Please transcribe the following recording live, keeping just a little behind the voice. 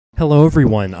Hello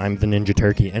everyone, I'm the Ninja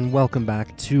Turkey, and welcome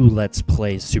back to Let's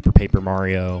Play Super Paper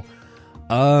Mario.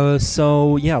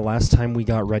 So yeah, last time we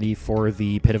got ready for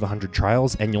the Pit of 100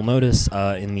 Trials, and you'll notice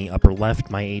in the upper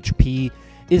left, my HP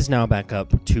is now back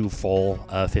up to full,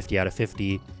 50 out of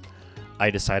 50. I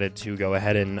decided to go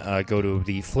ahead and go to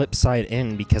the Flopside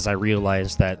Inn because I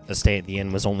realized that a stay at the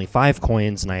inn was only 5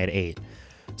 coins and I had 8.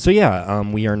 So yeah,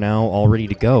 we are now all ready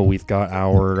to go. We've got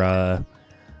our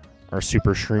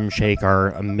Super Shroom Shake,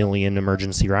 our million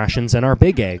emergency rations, and our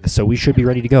Big Egg, so we should be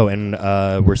ready to go. And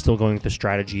we're still going with the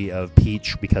strategy of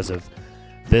Peach because of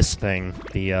this thing,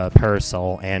 the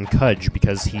Parasol, and Cudge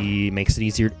because he makes it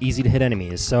easy to hit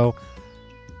enemies. So,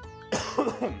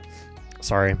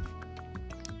 sorry,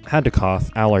 had to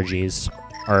cough. Allergies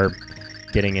are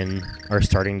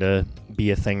starting to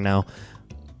be a thing now.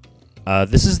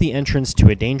 This is the entrance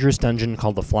to a dangerous dungeon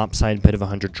called the Flopside Pit of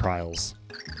 100 Trials.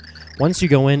 Once you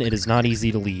go in, it is not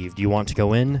easy to leave. Do you want to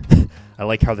go in? I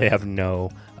like how they have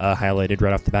no highlighted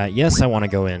right off the bat. Yes, I want to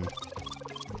go in.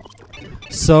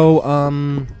 So,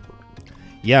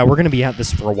 yeah, we're going to be at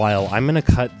this for a while. I'm going to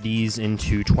cut these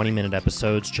into 20-minute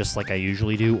episodes just like I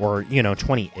usually do, or,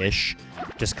 20-ish,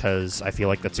 just because I feel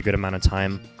like that's a good amount of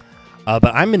time.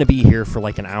 But I'm going to be here for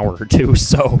like an hour or two,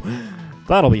 so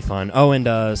that'll be fun. Oh,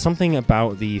 and something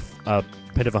about the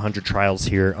Pit of 100 Trials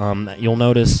here. You'll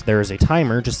notice there is a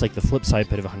timer, just like the Flopside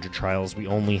Pit of 100 Trials. We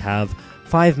only have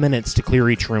 5 minutes to clear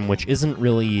each room, which isn't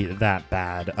really that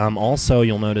bad. Also,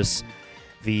 you'll notice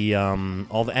the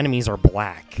all the enemies are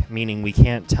black, meaning we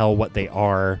can't tell what they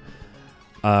are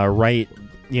right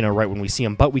when we see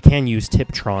them. But we can use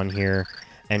Tiptron here,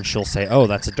 and she'll say, "Oh,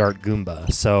 that's a dark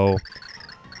Goomba." So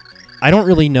I don't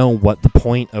really know what the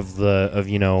point of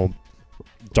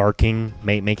darking,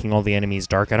 making all the enemies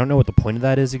dark. I don't know what the point of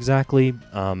that is exactly.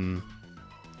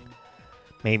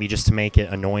 Maybe just to make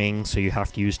it annoying, so you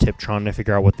have to use Tiptron to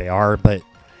figure out what they are. But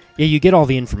yeah, you get all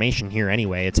the information here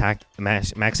anyway. Attack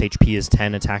max HP is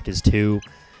 10, attack is 2.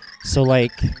 So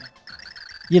like,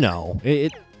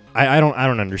 I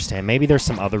don't understand. Maybe there's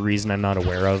some other reason I'm not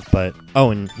aware of. But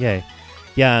yeah,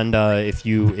 and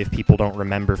if people don't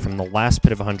remember from the last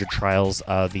Pit of 100 Trials,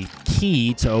 the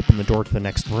key to open the door to the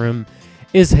next room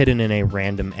is hidden in a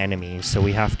random enemy, so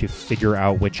we have to figure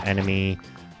out which enemy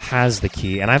has the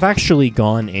key. And I've actually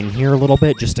gone in here a little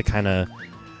bit just to kind of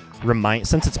remind,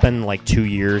 since it's been like 2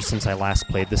 years since I last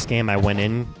played this game, I went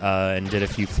in and did a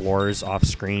few floors off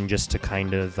screen just to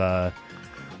kind of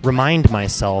remind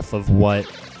myself of what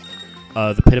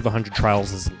the Pit of 100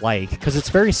 Trials is like, because it's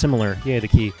very similar. Yay, the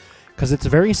key. Because it's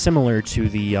very similar to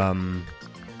the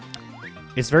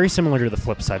it's very similar to the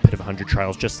Flopside Pit of 100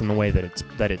 Trials, just in the way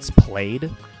that it's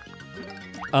played.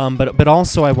 But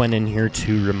also I went in here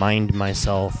to remind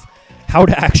myself how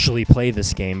to actually play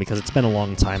this game, because it's been a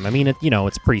long time. I mean,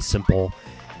 it's pretty simple.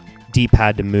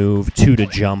 D-pad to move, 2 to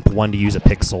jump, 1 to use a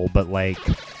pixel, but like,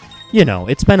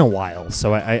 it's been a while,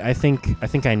 so I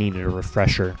think I needed a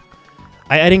refresher.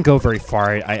 I didn't go very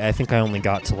far. I think I only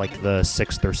got to like the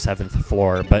 6th or 7th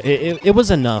floor, but it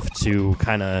was enough to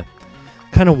kind of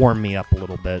warm me up a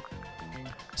little bit.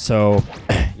 So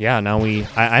yeah, now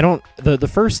the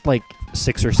first like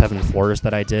 6 or 7 floors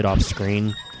that I did off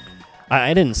screen,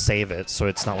 I didn't save it, so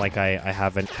it's not like I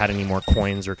haven't had any more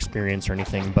coins or experience or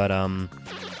anything. But well,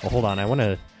 hold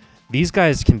on, these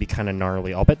guys can be kind of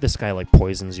gnarly. I'll bet this guy like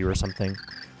poisons you or something.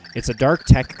 It's a dark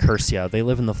tech Cursia. They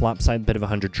live in the Flopside Pit of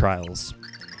 100 Trials.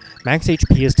 Max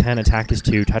HP is 10, attack is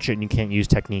 2, touch it and you can't use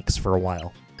techniques for a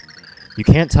while. You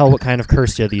can't tell what kind of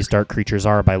Cursia these dark creatures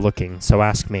are by looking, so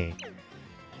ask me.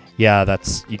 Yeah,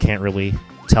 you can't really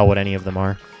tell what any of them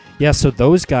are. Yeah, so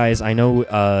those guys, I know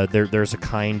there's a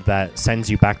kind that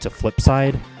sends you back to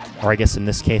Flopside, or I guess in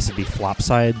this case it'd be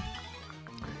Flopside.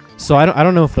 So I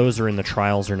don't know if those are in the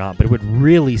trials or not, but it would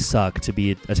really suck to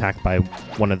be attacked by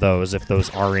one of those if those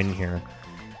are in here.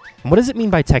 And what does it mean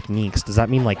by techniques? Does that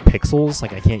mean like pixels?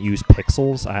 Like I can't use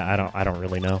pixels? I don't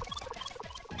really know.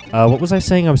 What was I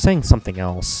saying? I was saying something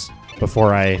else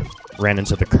before I ran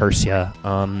into the Cursia.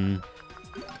 I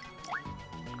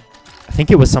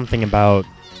think it was something about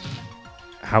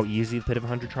how easy the Pit of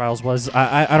 100 Trials was.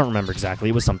 I don't remember exactly.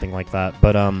 It was something like that.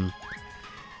 But,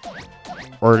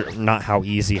 or not how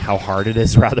easy, how hard it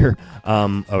is, rather.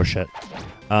 Oh, shit.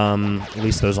 At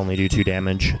least those only do 2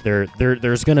 damage.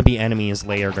 There's going to be enemies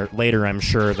later, I'm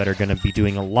sure, that are going to be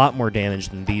doing a lot more damage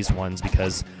than these ones,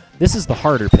 because this is the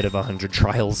harder Pit of 100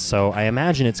 Trials, so I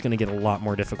imagine it's going to get a lot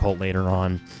more difficult later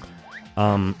on.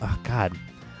 Oh, God.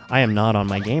 I am not on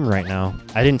my game right now.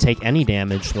 I didn't take any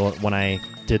damage when I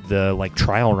did the, like,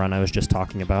 trial run I was just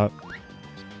talking about.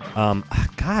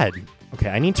 God. Okay,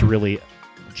 I need to really...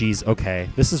 Jeez, okay.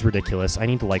 This is ridiculous. I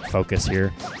need to, like, focus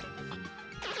here.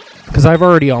 Because I've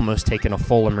already almost taken a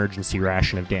full emergency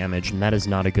ration of damage, and that is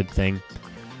not a good thing.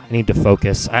 I need to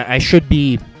focus. I should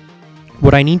be...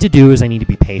 What I need to do is I need to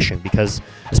be patient, because,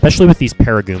 especially with these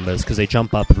Paragoombas, because they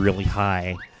jump up really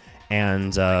high,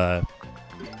 and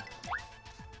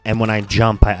when I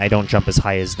jump, I don't jump as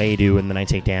high as they do, and then I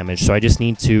take damage. So I just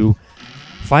need to...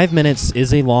 5 minutes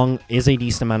is a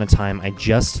decent amount of time. I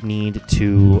just need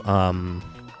to,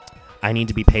 I need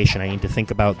to be patient. I need to think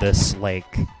about this,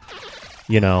 like,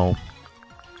 you know,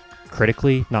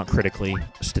 critically? Not critically.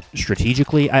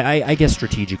 Strategically? I guess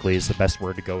strategically is the best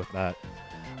word to go with that.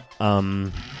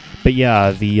 But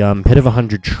yeah, the, Pit of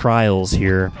 100 Trials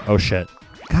here. Oh, shit.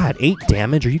 God, 8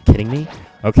 damage? Are you kidding me?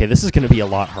 Okay, this is going to be a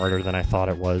lot harder than I thought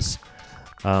it was.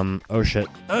 Oh, shit.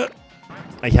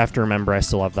 I have to remember I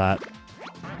still have that.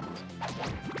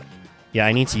 Yeah,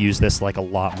 I need to use this, like, a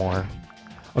lot more.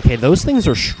 Okay, those things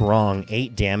are strong.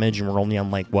 8 damage, and we're only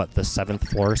on, like, what, the 7th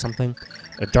floor or something?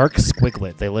 A Dark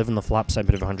Squiglet. They live in the Flopside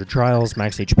Pit of 100 Trials.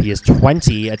 Max HP is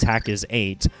 20. Attack is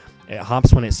 8. It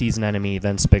hops when it sees an enemy,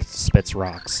 then spits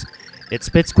rocks. It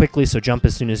spits quickly, so jump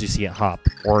as soon as you see it hop,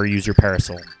 or use your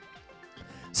parasol.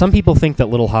 Some people think that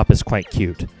Little Hop is quite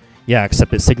cute. Yeah,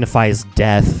 except it signifies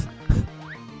death.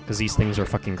 Because these things are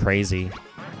fucking crazy.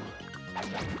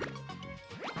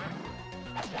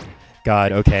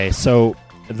 God, okay, so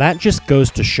that just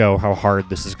goes to show how hard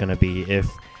this is going to be. If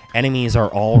enemies are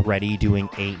already doing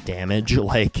 8 damage,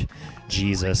 like,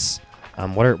 Jesus.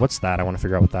 What's that? I want to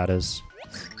figure out what that is.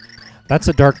 That's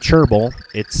a Dark Cherbil.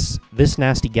 This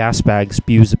nasty gas bag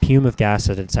spews a pume of gas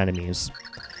at its enemies.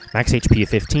 Max HP of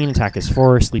 15, attack is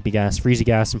 4, sleepy gas, freezy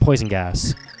gas, and poison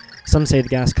gas. Some say the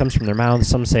gas comes from their mouths,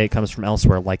 some say it comes from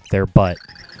elsewhere, like their butt.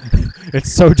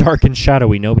 It's so dark and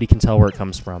shadowy, nobody can tell where it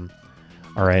comes from.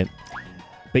 Alright.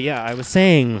 But yeah, I was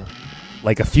saying,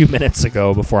 like a few minutes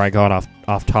ago before I got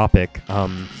off topic,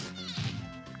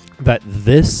 that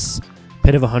this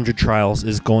Pit of 100 Trials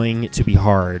is going to be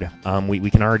hard.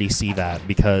 We can already see that,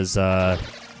 because the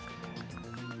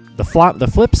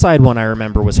Flipside one I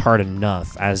remember was hard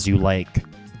enough as you, like,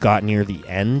 got near the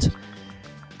end.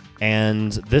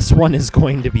 And this one is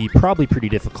going to be probably pretty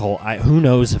difficult. Who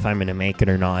knows if I'm going to make it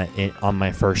or not on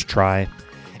my first try.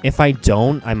 If I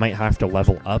don't, I might have to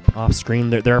level up off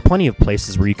screen. There are plenty of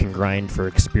places where you can grind for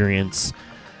experience,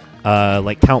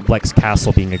 like Count Bleck's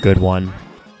Castle being a good one.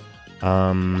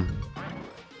 God,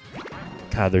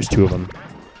 there's 2 of them.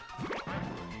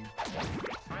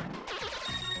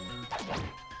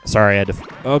 Sorry, I had to...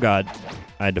 Oh, God.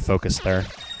 I had to focus there.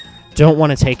 Don't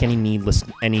want to take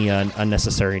any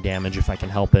unnecessary damage if I can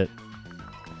help it.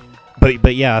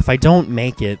 But yeah, if I don't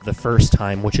make it the first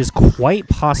time, which is quite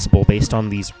possible based on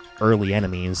these early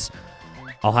enemies,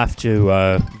 I'll have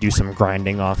to do some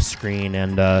grinding off screen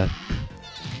and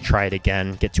try it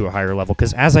again, get to a higher level.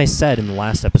 Because as I said in the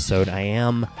last episode, I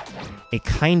am a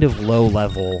kind of low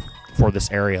level for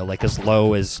this area, like as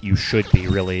low as you should be,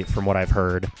 really, from what I've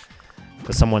heard.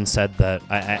 Because someone said that,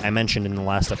 I mentioned in the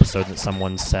last episode that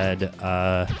someone said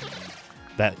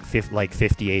that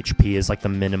 50 HP is like the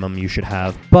minimum you should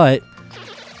have, but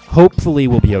hopefully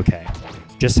we'll be okay.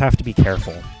 Just have to be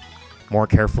careful. More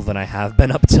careful than I have been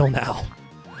up till now.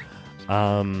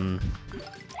 And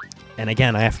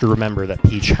again, I have to remember that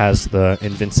Peach has the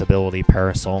invincibility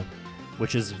parasol,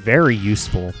 which is very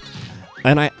useful.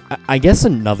 And I guess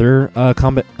another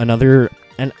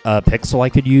pixel I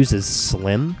could use is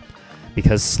Slim,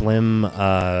 because Slim,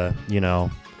 you know,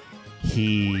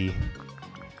 he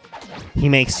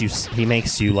makes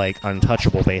you like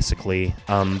untouchable basically.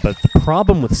 But the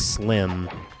problem with Slim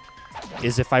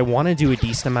is if I want to do a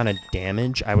decent amount of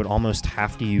damage, I would almost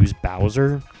have to use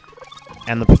Bowser.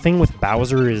 And the thing with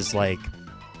Bowser is like,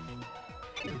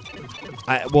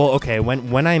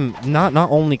 when I'm not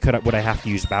only would I have to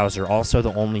use Bowser, also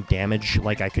the only damage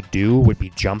like I could do would be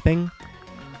jumping.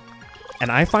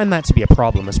 And I find that to be a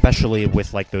problem, especially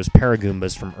with like those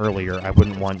Paragoombas from earlier. I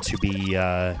wouldn't want to be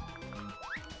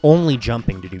only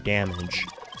jumping to do damage,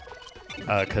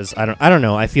 because I don't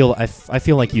know. I feel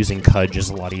like using Cudge is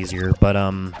a lot easier. But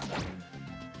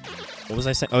what was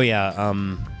I saying? Oh yeah.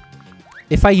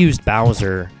 If I used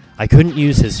Bowser, I couldn't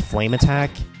use his flame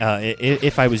attack.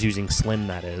 If I was using Slim,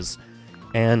 that is,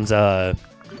 and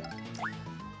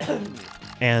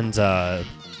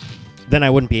then I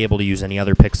wouldn't be able to use any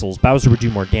other pixels. Bowser would do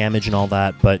more damage and all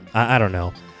that, but I don't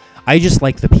know. I just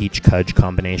like the Peach-Cudge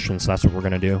combination, so that's what we're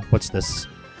going to do. What's this?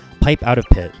 Pipe out of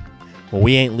pit. Well,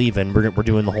 we ain't leaving. We're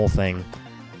doing the whole thing.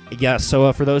 Yeah,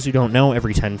 so for those who don't know,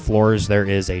 every 10 floors there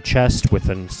is a chest with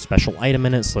a special item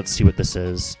in it, so let's see what this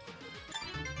is.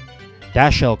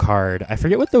 Dash L card. I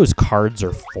forget what those cards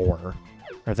are for.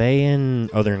 Are they in...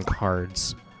 Oh, they're in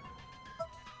cards.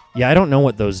 Yeah, I don't know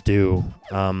what those do.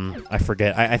 I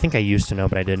forget. I think I used to know,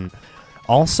 but I didn't.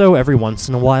 Also, every once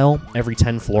in a while, every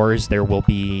 10 floors, there will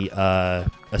be like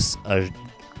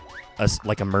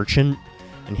a merchant,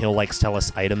 and he'll like sell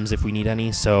us items if we need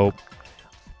any. So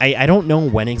I don't know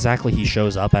when exactly he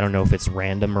shows up. I don't know if it's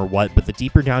random or what, but the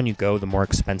deeper down you go, the more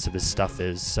expensive his stuff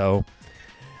is. So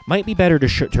might be better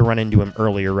to run into him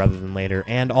earlier rather than later.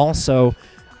 And also,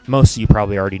 most of you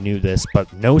probably already knew this,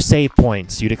 but no save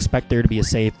points. You'd expect there to be a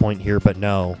save point here, but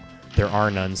no, there are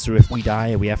none. So if we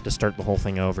die, we have to start the whole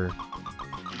thing over.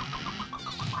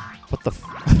 What the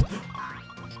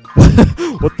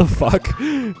what the fuck?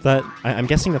 I'm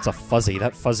guessing that's a fuzzy.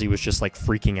 That fuzzy was just like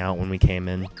freaking out when we came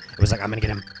in. It was like, I'm gonna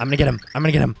get him. I'm gonna get him. I'm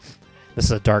gonna get him. This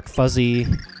is a dark fuzzy.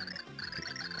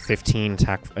 15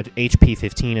 attack, HP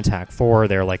 15, attack 4.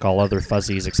 They're like all other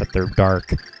fuzzies except they're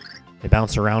dark. They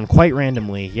bounce around quite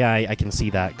randomly. Yeah, I can see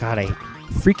that. God, I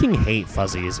freaking hate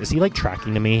fuzzies. Is he like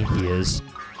tracking to me? He is.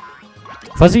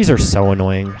 Fuzzies are so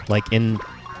annoying. Like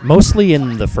mostly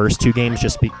in the first two games,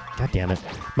 God damn it.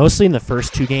 Mostly in the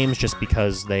first two games, just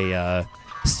because they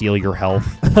steal your health.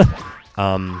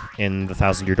 In the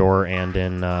Thousand Year Door and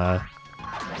in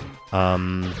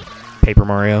Paper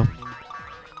Mario.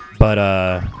 But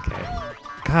okay.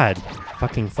 God,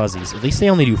 fucking fuzzies. At least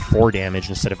they only do 4 damage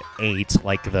instead of 8,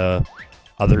 like the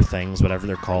other things, whatever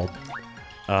they're called.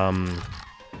 Oh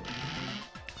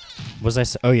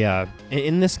yeah,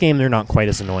 in this game they're not quite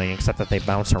as annoying, except that they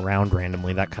bounce around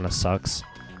randomly. That kind of sucks.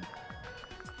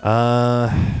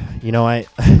 You know, I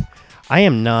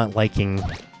am not liking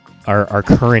our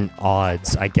current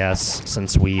odds, I guess,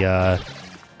 since we are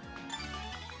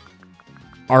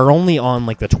only on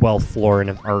like the 12th floor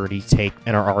and are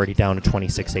already down to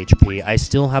 26 HP. I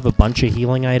still have a bunch of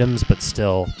healing items, but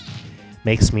still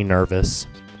makes me nervous.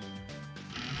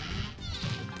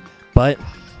 But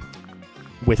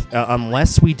with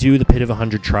unless we do the Pit of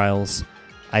 100 Trials,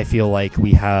 I feel like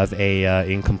we have a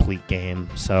incomplete game.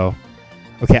 So,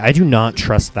 okay, I do not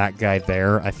trust that guy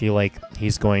there. I feel like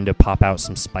he's going to pop out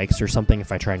some spikes or something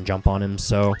if I try and jump on him.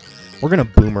 So we're gonna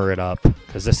boomer it up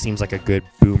because this seems like a good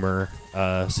boomer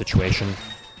situation.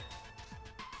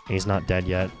 He's not dead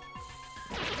yet.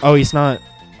 Oh, he's not.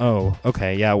 Oh,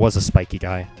 okay. Yeah, it was a spiky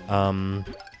guy.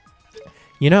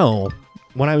 You know,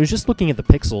 when I was just looking at the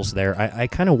pixels there, I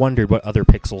kind of wondered what other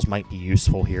pixels might be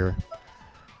useful here.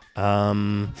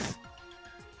 Thudley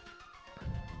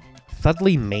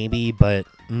maybe, but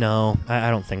no,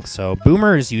 I don't think so.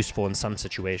 Boomer is useful in some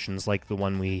situations, like the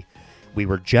one we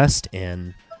were just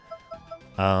in.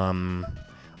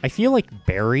 I feel like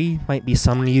Barry might be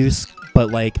some use,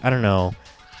 but like, I don't know.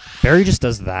 Barry just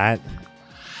does that.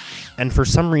 And for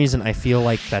some reason, I feel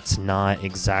like that's not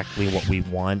exactly what we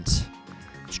want.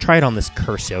 Let's try it on this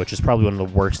Curcio, which is probably one of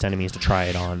the worst enemies to try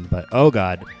it on, but oh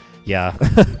god. Yeah.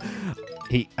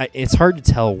 It's hard to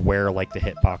tell where like the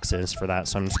hitbox is for that,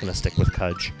 so I'm just gonna stick with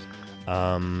Cudge.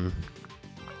 Well,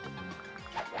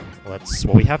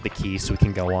 we have the key, so we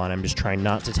can go on. I'm just trying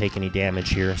not to take any damage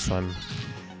here, so I'm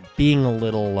being a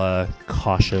little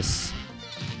cautious.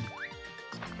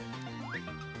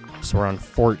 So we're on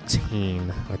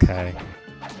 14. Okay.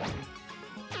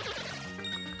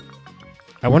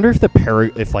 I wonder if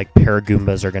like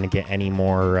Paragoombas are gonna get any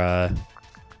more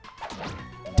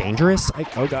dangerous.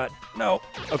 Oh god, no.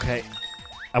 Okay.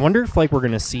 I wonder if like we're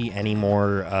gonna see any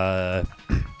more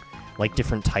like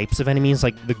different types of enemies,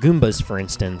 like the Goombas, for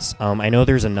instance. I know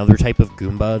there's another type of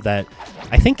Goomba that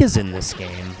I think is in this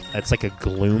game. It's like a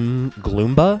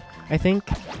Gloomba, I think.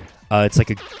 It's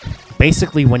like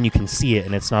basically when you can see it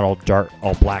and it's not all dark,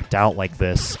 all blacked out like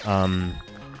this.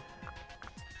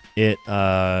 It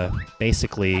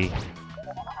basically.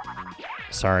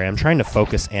 Sorry, I'm trying to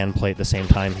focus and play at the same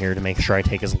time here to make sure I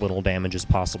take as little damage as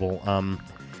possible.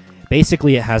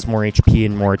 Basically, it has more HP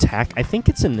and more attack. I think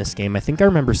it's in this game. I think I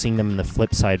remember seeing them in the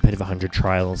Flopside Pit of 100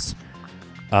 Trials.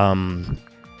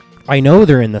 I know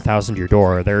they're in the Thousand Year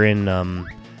Door. They're in the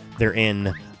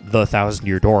Thousand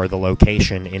Year Door, the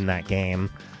location in that game.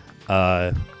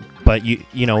 But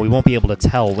you know, we won't be able to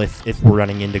tell if we're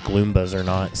running into Gloombas or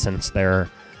not, since they're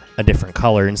a different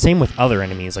color. And same with other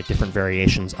enemies, like different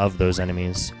variations of those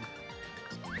enemies.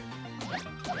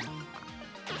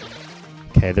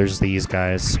 Okay, there's these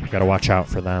guys. Gotta watch out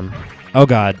for them. Oh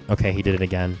god. Okay, he did it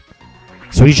again.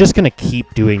 So he's just gonna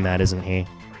keep doing that, isn't he?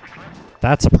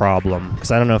 That's a problem, because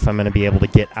I don't know if I'm gonna be able to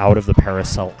get out of the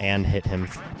parasol and hit him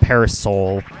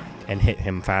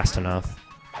fast enough.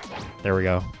 There we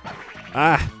go.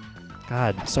 Ah!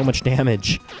 God, so much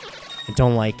damage. I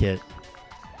don't like it.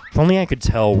 If only I could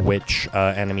tell which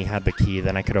enemy had the key,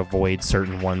 then I could avoid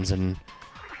certain ones, and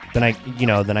then I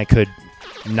could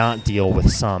not deal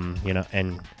with some, you know,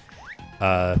 and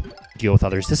deal with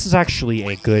others. This is actually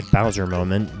a good Bowser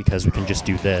moment because we can just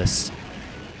do this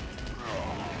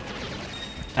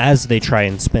as they try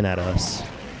and spin at us.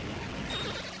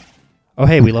 Oh,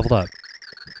 hey, we leveled up.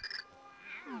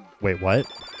 Wait, what?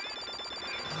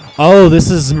 Oh, this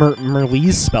is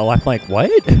Merlee's spell. I'm like,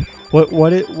 what?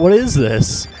 What is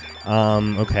this?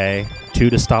 Okay. 2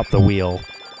 to stop the wheel.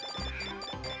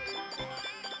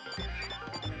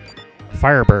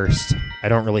 Fire burst. I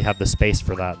don't really have the space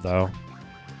for that, though.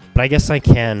 But I guess I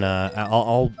can,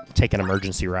 I'll take an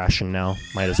emergency ration now.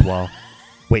 Might as well.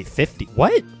 Wait, 50?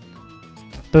 What?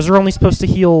 Those are only supposed to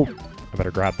heal... I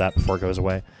better grab that before it goes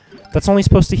away. That's only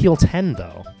supposed to heal 10,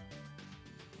 though.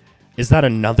 Is that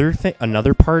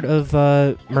another part of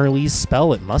Merlee's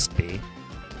spell? It must be.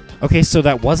 Okay, so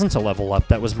that wasn't a level up.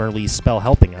 That was Merlee's spell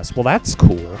helping us. Well, that's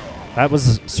cool. That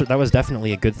was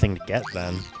definitely a good thing to get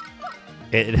then.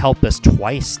 It helped us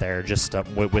twice there, just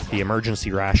with the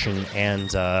emergency ration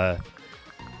and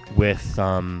with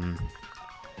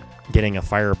getting a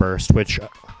fire burst. Which,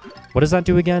 what does that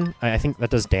do again? I think that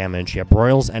does damage. Yeah,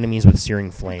 broils enemies with searing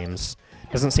flames.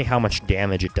 Doesn't say how much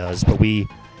damage it does, but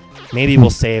maybe we'll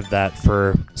save that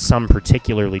for some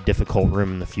particularly difficult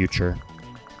room in the future.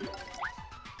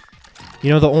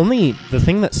 You know, the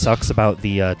thing that sucks about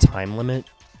the time limit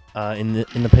in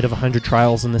the Pit of 100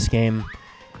 Trials in this game,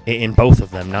 in both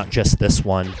of them, not just this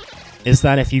one, is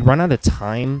that if you run out of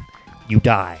time, you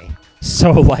die.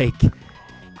 So, like,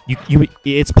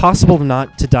 it's possible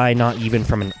not to die not even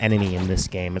from an enemy in this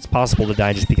game. It's possible to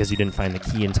die just because you didn't find the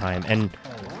key in time. And,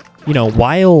 you know,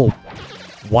 while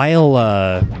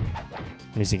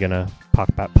is he gonna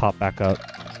pop back up?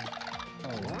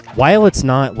 While it's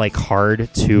not, like,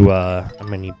 hard to, I'm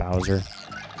gonna need Bowser.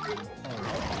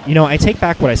 You know, I take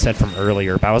back what I said from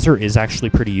earlier. Bowser is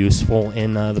actually pretty useful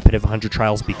in the Pit of 100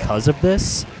 Trials because of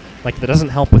this. Like, that doesn't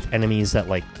help with enemies that,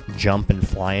 like, jump and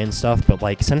fly and stuff, but,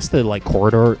 like, since the, like,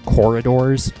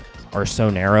 corridors are so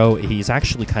narrow, he's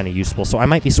actually kind of useful. So I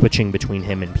might be switching between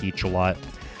him and Peach a lot.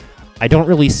 I don't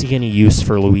really see any use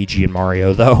for Luigi and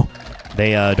Mario, though.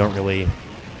 They don't really...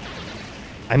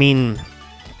 I mean...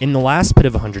 In the last Pit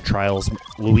of 100 Trials,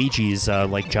 Luigi's,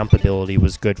 like, jump ability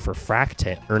was good for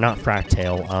Fractail, or not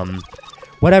Fractail,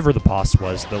 whatever the boss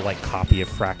was, the, like, copy of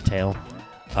Fractail,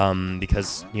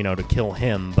 because, you know, to kill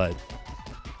him, but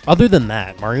other than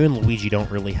that, Mario and Luigi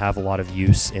don't really have a lot of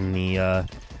use in the,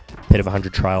 Pit of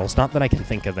 100 Trials, not that I can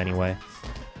think of anyway.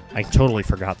 I totally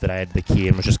forgot that I had the key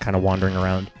and was just kind of wandering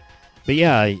around. But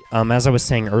yeah, as I was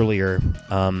saying earlier,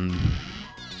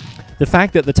 the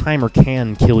fact that the timer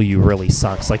can kill you really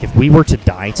sucks. Like, if we were to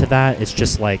die to that, it's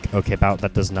just like, okay,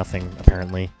 that does nothing,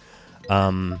 apparently.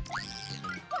 The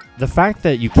fact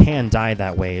that you can die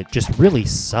that way, it just really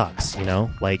sucks, you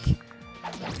know? Like,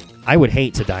 I would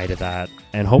hate to die to that,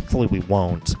 and hopefully we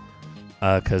won't.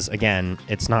 Because, again,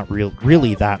 it's not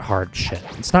really that hard shit.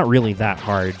 It's not really that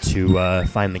hard to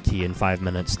find the key in 5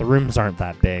 minutes. The rooms aren't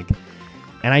that big.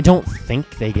 And I don't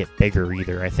think they get bigger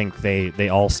either. I think they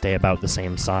all stay about the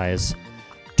same size.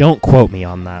 Don't quote me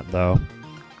on that, though.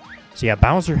 So yeah,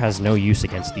 Bowser has no use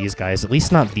against these guys. At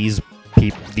least not these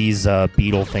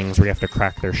beetle things where you have to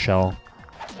crack their shell.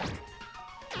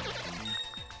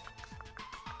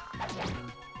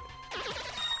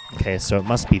 Okay, so it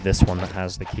must be this one that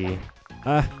has the key.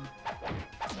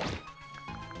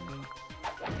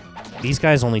 These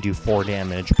guys only do 4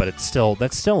 damage, but that's still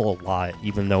a lot,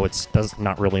 even though it's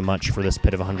not really much for this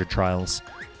Pit of 100 Trials.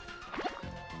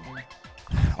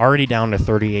 Already down to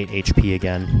 38 HP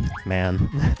again,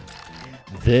 man.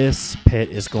 This pit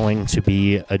is going to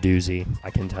be a doozy, I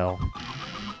can tell.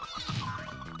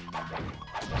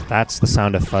 That's the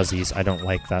sound of fuzzies. I don't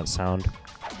like that sound.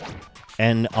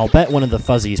 And I'll bet one of the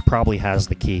fuzzies probably has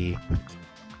the key.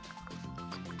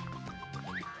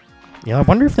 You know, I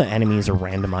wonder if the enemies are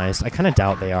randomized. I kind of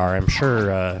doubt they are. I'm sure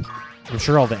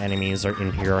all the enemies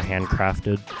in here are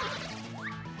handcrafted.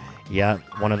 Yeah,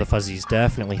 one of the fuzzies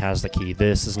definitely has the key.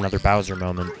 This is another Bowser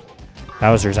moment.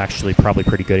 Bowser's actually probably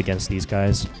pretty good against these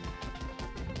guys.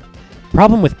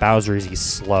 Problem with Bowser is he's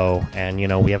slow, and, you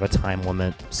know, we have a time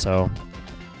limit, so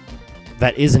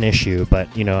that is an issue,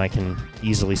 but, you know, I can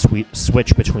easily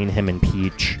switch between him and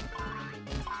Peach.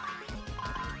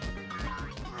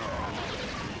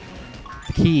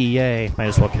 Key, yay. Might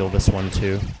as well kill this one,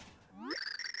 too.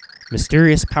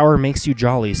 Mysterious power makes you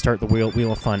jolly. Start the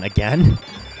wheel of fun. Again?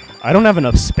 I don't have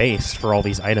enough space for all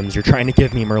these items you're trying to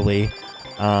give me, Merlee.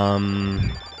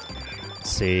 Let's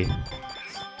see.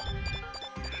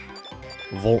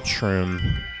 Volt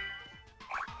Shroom.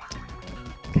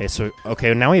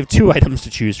 Okay, now we have 2 items to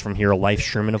choose from here. A Life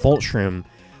Shroom and a Volt Shroom.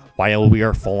 While we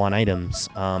are full on items.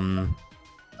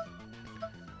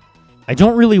 I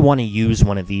don't really want to use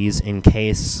one of these in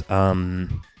case Merlee's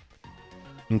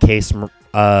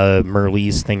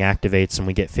thing activates and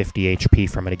we get 50 HP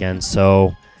from it again.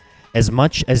 So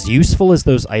as useful as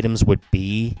those items would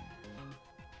be,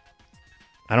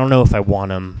 I don't know if I want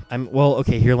them. Well,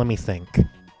 okay, here, let me think.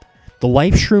 The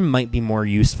Life Shroom might be more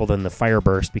useful than the Fire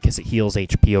Burst because it heals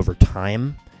HP over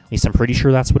time. At least I'm pretty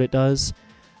sure that's what it does.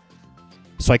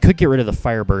 So I could get rid of the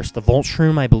Fire Burst. The Volt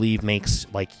Shroom, I believe, makes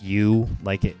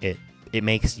it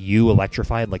makes you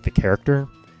electrified like the character.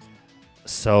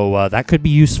 So that could be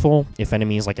useful if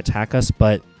enemies attack us,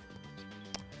 but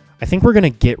I think we're going to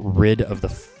get rid of the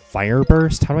Fire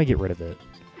Burst. How do I get rid of it?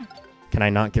 Can I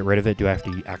not get rid of it? Do I have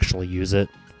to actually use it?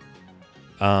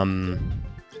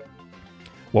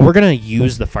 Well, we're going to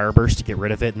use the Fire Burst to get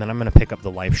rid of it, and then I'm going to pick up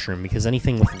the Life Shroom, because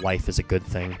anything with life is a good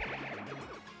thing.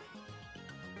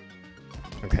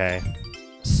 Okay.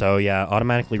 So, yeah,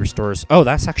 automatically restores... Oh,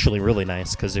 that's actually really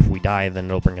nice, because if we die, then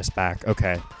it'll bring us back.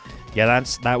 Okay. Yeah,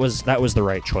 that was the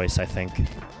right choice, I think.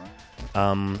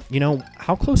 You know,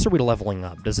 how close are we to leveling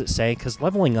up? Does it say? Because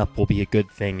leveling up will be a good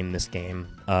thing in this game.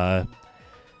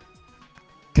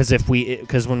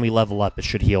 Because when we level up, it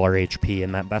should heal our HP,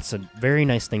 and that's a very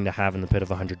nice thing to have in the Pit of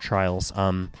 100 Trials.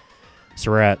 So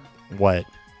we're at, what,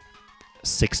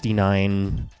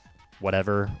 69,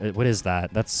 whatever? What is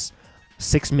that? That's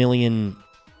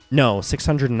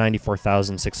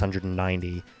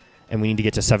 694,690, and we need to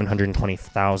get to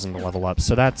 720,000 to level up.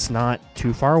 So that's not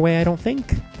too far away, I don't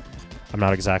think. I'm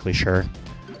not exactly sure.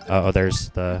 Oh, there's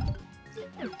the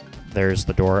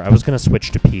door. I was going to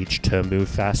switch to Peach to move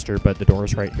faster, but the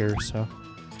door's right here, so...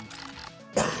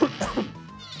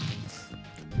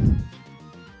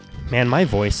 Man, my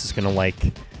voice is going to,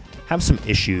 have some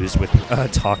issues with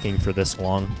talking for this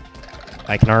long.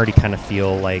 I can already kind of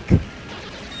feel,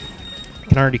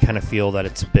 that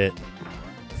it's a bit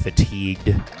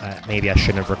fatigued. Maybe I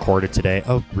shouldn't have recorded today.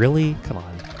 Oh, really? Come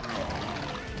on.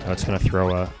 Oh, it's going to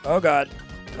throw a... Oh, God.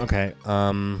 Okay,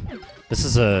 this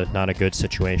is not a good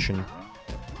situation.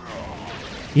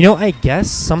 You know, I guess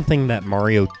something that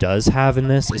Mario does have in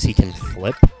this is he can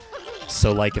flip.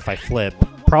 So, if I flip,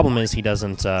 problem is he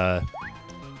doesn't,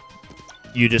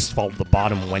 you just fall to the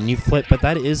bottom when you flip, but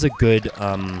that is a good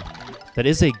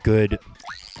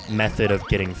method of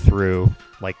getting through,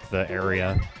 the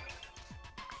area.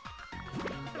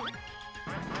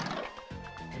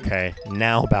 Okay,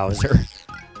 now Bowser.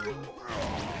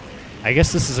 I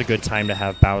guess this is a good time to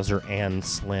have Bowser and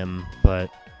Slim, but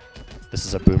this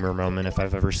is a boomer moment if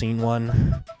I've ever seen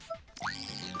one.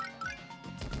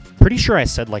 Pretty sure I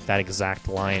said that exact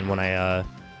line when I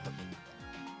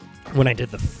did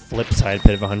the Flopside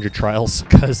Pit of 100 Trials,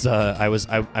 because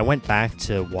I went back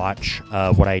to watch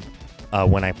when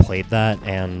I played that,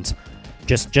 and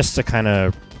just to kind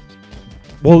of...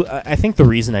 Well, I think the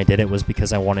reason I did it was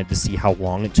because I wanted to see how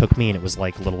long it took me, and it was a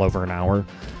little over an hour.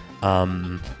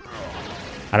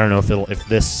 I don't know if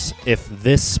this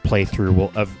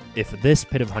playthrough if this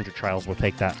Pit of 100 Trials will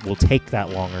take that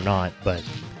long or not, but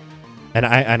and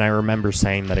I remember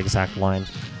saying that exact line.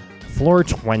 Floor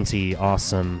 20,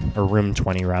 awesome, or room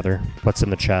 20 rather. What's in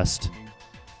the chest?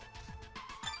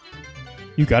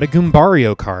 You got a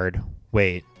Goombario card.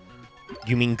 Wait,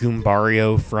 you mean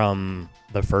Goombario from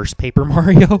the first Paper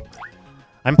Mario?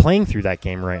 I'm playing through that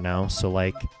game right now, so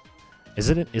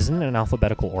isn't it in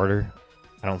alphabetical order?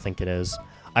 I don't think it is.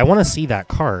 I want to see that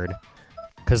card,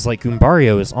 because,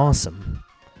 Goombario is awesome.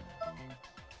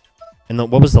 And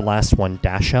what was the last one?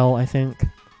 Dashell, I think?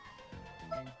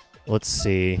 Let's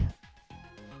see.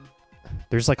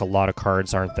 There's, a lot of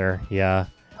cards, aren't there? Yeah.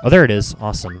 Oh, there it is.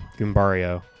 Awesome.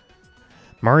 Goombario.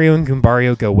 Mario and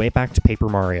Goombario go way back to Paper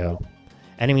Mario.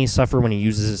 Enemies suffer when he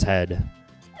uses his head.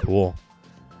 Cool.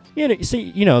 Yeah,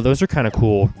 those are kind of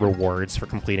cool rewards for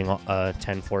completing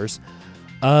 10 floors.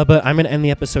 But I'm going to end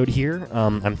the episode here.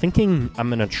 I'm thinking I'm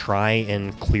going to try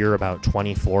and clear about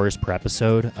 20 floors per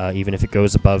episode, even if it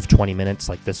goes above 20 minutes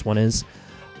like this one is.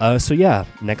 So yeah,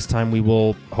 next time we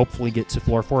will hopefully get to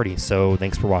floor 40. So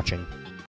thanks for watching.